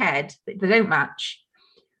severed head, they don't match,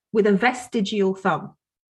 with a vestigial thumb.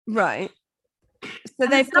 Right. So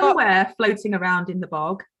they've somewhere floating around in the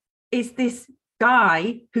bog is this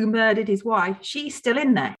guy who murdered his wife. She's still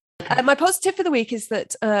in there. My positive for the week is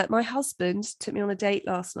that my husband took me on a date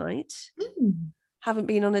last night. Haven't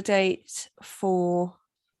been on a date for,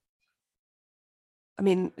 I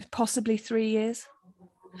mean, possibly 3 years.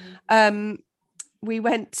 We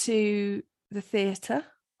went to the theatre,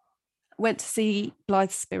 went to see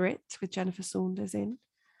Blythe Spirit with Jennifer Saunders in,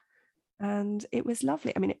 and it was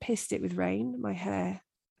lovely. I mean, it pissed it with rain. My hair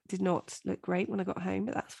did not look great when I got home,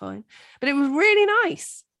 but that's fine. But it was really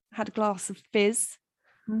nice. I had a glass of fizz.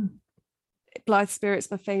 Blythe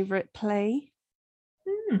Spirit's my favourite play.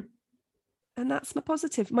 And that's my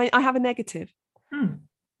positive. I have a negative.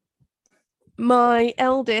 My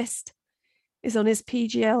eldest is on his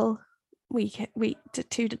PGL week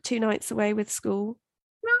two nights away with school.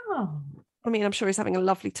 I mean, I'm sure he's having a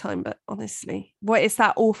lovely time, but honestly, it's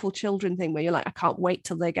that awful children thing where you're like, I can't wait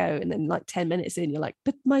till they go. And then like 10 minutes in, you're like,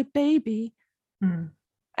 but my baby.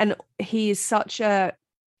 And he is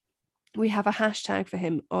we have a hashtag for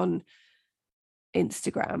him on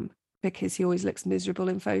Instagram because he always looks miserable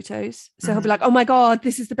in photos. So he'll be like, oh my God,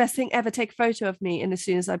 this is the best thing ever. Take a photo of me. And as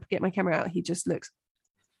soon as I get my camera out, he just looks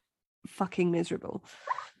fucking miserable.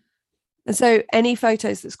 And so any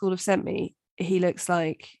photos that school have sent me, he looks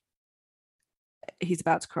like he's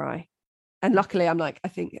about to cry. And luckily I'm like, I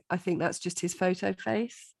think that's just his photo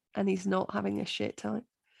face and he's not having a shit time.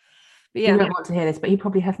 But yeah, you don't want to hear this, but he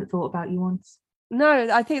probably hasn't thought about you once. No,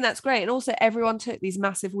 I think that's great. And also everyone took these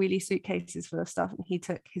massive wheelie suitcases full of stuff and he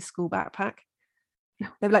took his school backpack.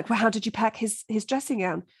 They were like, well, how did you pack his dressing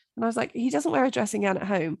gown? And I was like, he doesn't wear a dressing gown at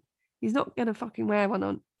home. He's not going to fucking wear one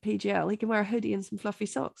on PGL. He can wear a hoodie and some fluffy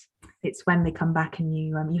socks. It's when they come back and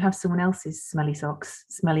you have someone else's smelly socks,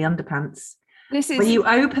 smelly underpants. When you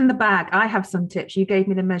open the bag, I have some tips. You gave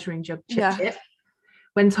me the measuring jug tip.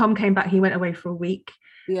 When Tom came back, he went away for a week.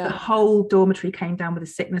 The whole dormitory came down with a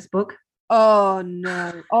sickness bug. Oh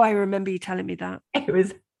no. Oh, I remember you telling me that. It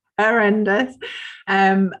was horrendous.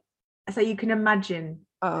 So you can imagine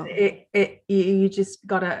you just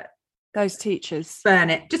gotta, those teachers, burn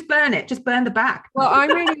it, just burn the back. Well, I'm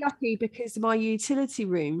really lucky because my utility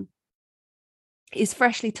room is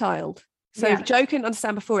freshly tiled. So Joe couldn't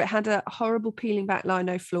understand before, it had a horrible peeling back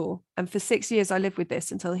lino floor, and for 6 years I lived with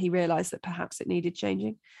this until he realized that perhaps it needed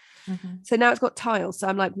changing. So now it's got tiles, so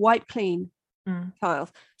I'm like, wipe clean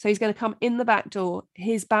tiles. So he's going to come in the back door,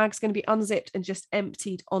 his bag's going to be unzipped and just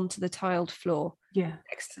emptied onto the tiled floor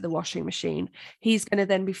next to the washing machine. He's going to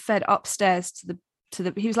then be fed upstairs to the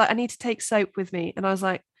he was like, I need to take soap with me, and I was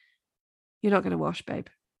like, you're not going to wash, babe.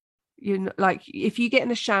 You're like, if you get in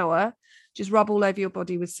the shower, just rub all over your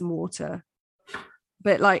body with some water,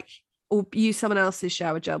 but like, or use someone else's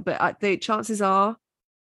shower gel, but the chances are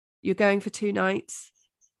you're going for 2 nights,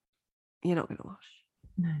 you're not going to wash.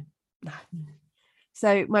 No.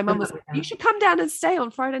 So my mum was like, you should come down and stay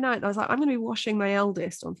on Friday night. And I was like, I'm going to be washing my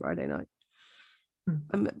eldest on Friday night.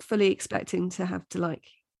 I'm fully expecting to have to like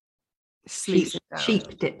sheep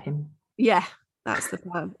dip him. Yeah, that's the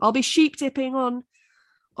plan. I'll be sheep dipping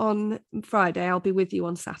on Friday. I'll be with you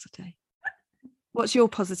on Saturday. What's your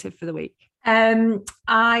positive for the week?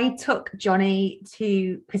 I took Johnny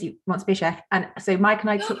because he wants to be a chef, and so Mike and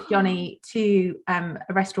I took Johnny to a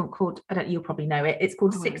restaurant called, you'll probably know it, it's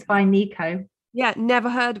called Six by Nico. Yeah, never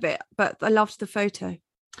heard of it, but I loved the photo.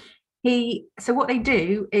 So what they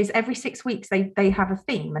do is every 6 weeks they have a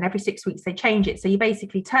theme, and every 6 weeks they change it. So you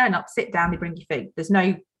basically turn up, sit down, they bring you food. There's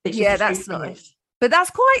no, that's nice, but that's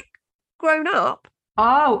quite grown up.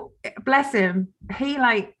 Oh, bless him.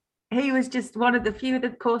 He was just one of the few of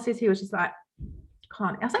the courses. He was just like,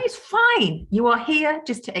 can't. I was like, it's fine. You are here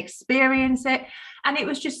just to experience it. And it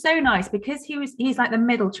was just so nice because he's like the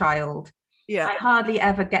middle child. Yeah. I hardly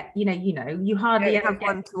ever get, you hardly ever get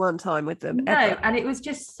one-to-one time with them. No, ever. And it was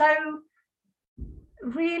just so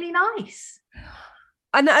really nice.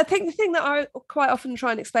 And I think the thing that I quite often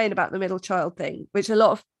try and explain about the middle child thing, which a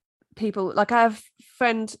lot of people, like I have a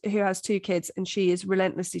friend who has 2 kids and she is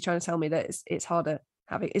relentlessly trying to tell me that it's harder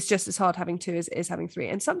it's just as hard having 2 as it is having 3.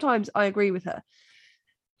 And sometimes I agree with her.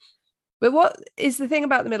 But what is the thing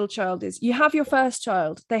about the middle child is you have your first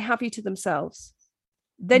child, they have you to themselves.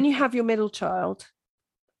 Then you have your middle child.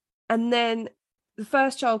 And then the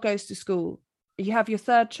first child goes to school. You have your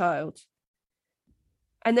third child.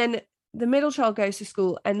 And then the middle child goes to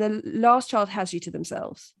school and the last child has you to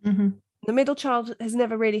themselves. The middle child has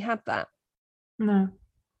never really had that. No.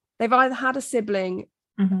 They've either had a sibling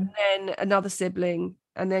and then another sibling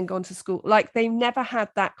and then gone to school. Like they've never had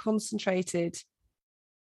that concentrated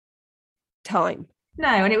time. No,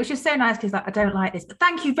 and it was just so nice because like, I don't like this, but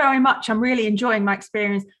thank you very much. I'm really enjoying my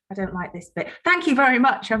experience. I don't like this bit. Thank you very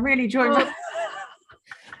much. I'm really enjoying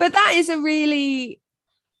But that is a really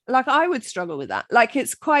like I would struggle with that. Like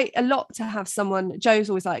it's quite a lot to have someone. Joe's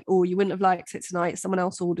always like, oh, you wouldn't have liked it tonight, someone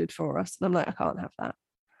else ordered for us, and I'm like, I can't have that.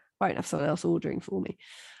 I won't have someone else ordering for me.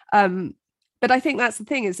 But I think that's the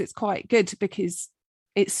thing, is it's quite good because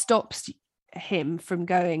it stops him from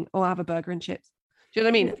going, oh, I'll have a burger and chips. Do you know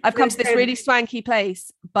what I mean? I've come to this really swanky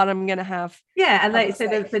place, but I'm gonna have and like so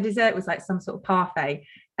the dessert was like some sort of parfait,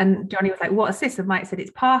 and Johnny was like, what is this? And Mike said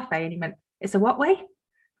it's parfait, and he went, it's a what way?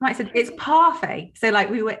 Mike said it's parfait. So like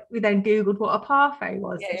we then googled what a parfait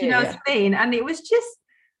was. Do you know what I mean? And it was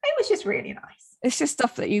just really nice. It's just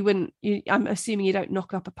stuff that I'm assuming you don't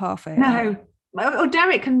knock up a parfait. No. Or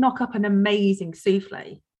Derek can knock up an amazing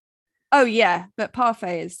souffle. Oh yeah, but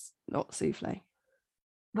parfait is not souffle.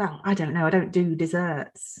 Well, I don't know. I don't do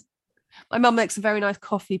desserts. My mum makes a very nice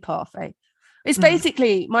coffee parfait. It's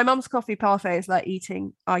basically, my mum's coffee parfait is like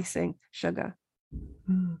eating icing sugar.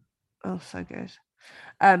 Oh, so good.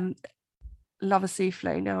 Love a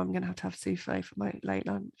souffle. Now I'm going to have souffle for my late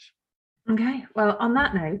lunch. Okay. Well, on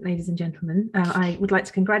that note, ladies and gentlemen, I would like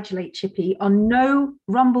to congratulate Chippy on no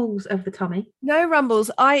rumbles of the tummy. No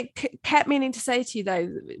rumbles. I kept meaning to say to you,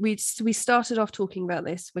 though, we started off talking about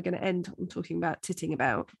this. We're going to end on talking about Titting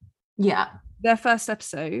About. Yeah. Their first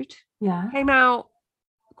episode came out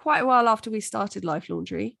quite a while after we started Life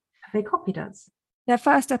Laundry. Have they copied us? Their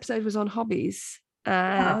first episode was on hobbies.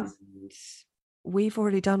 And we've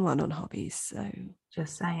already done one on hobbies. So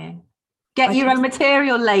just saying. Get your own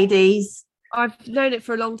material, ladies. I've known it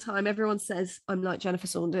for a long time. Everyone says I'm like Jennifer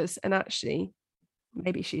Saunders, and actually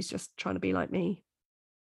maybe she's just trying to be like me,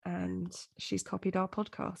 and she's copied our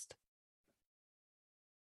podcast.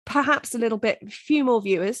 Perhaps a little bit, few more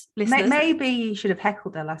viewers, listeners. Maybe you should have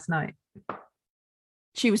heckled her last night.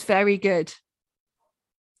 She was very good.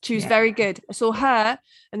 She was very good. I saw her,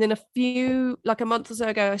 and then a month or so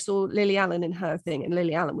ago, I saw Lily Allen in her thing, and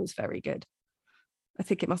Lily Allen was very good. I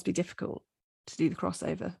think it must be difficult to do the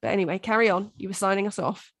crossover. But anyway, carry on. You were signing us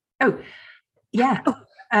off. Oh, yeah.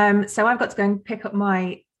 So I've got to go and pick up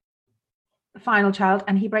my final child,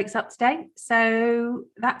 and he breaks up today. So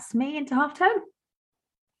that's me into half term.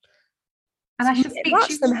 And I should speak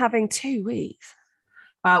to them having 2 weeks.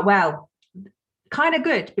 Well, kind of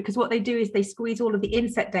good, because what they do is they squeeze all of the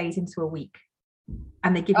inset days into a week,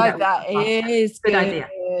 and they give you that is good idea.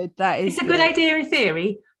 It's a good idea in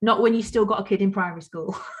theory, not when you still got a kid in primary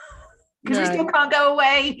school, because we still can't go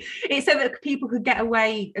away. It's so that people could get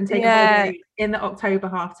away and take a holiday in the October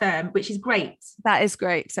half term, which is great. That is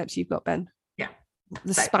great, except you've got Ben. Yeah,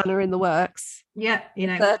 the spanner in the works. Yeah,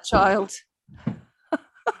 third child. And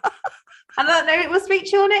on that note, we'll speak to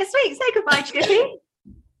you all next week. Say goodbye, Chippy.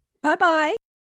 Bye-bye.